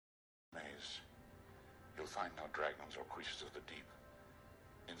find no dragons or creatures of the deep.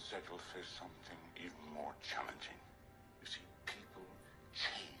 Instead, you'll face something even more challenging. You see, people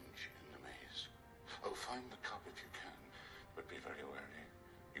change in the maze. Oh, find the cup if you can, but be very wary.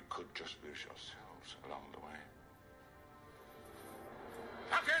 You could just lose yourselves along the way.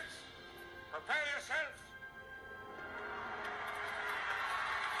 Pumpkins! Prepare yourselves!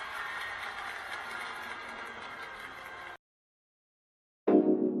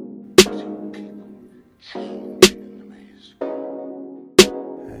 Change in the maze.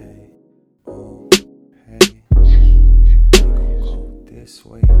 Hey, oh, hey. Change in the maze. Go this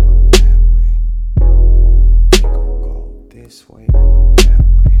way, I'm that way. Oh, they gon' go this way, I'm that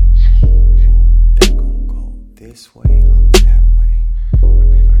way. Change. Oh, they gon' go this way, I'm that way. But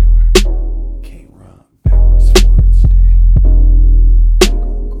be very wary. Can't run backwards, forward, stay. They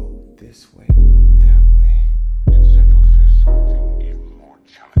gon' go this way, I'm that way. Instead, you'll face something even more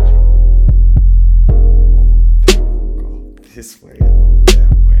challenging. This way, I'm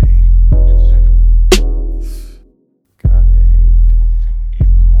that way. Instead, Gotta hate that.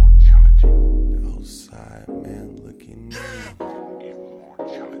 even more challenging. Outside, man, looking in. Even more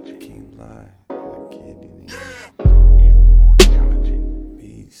challenging. Can't lie, I get it in. Even more challenging.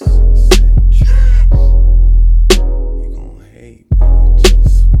 Beasts, setting trees. You gon' hate, but we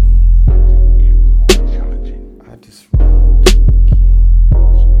just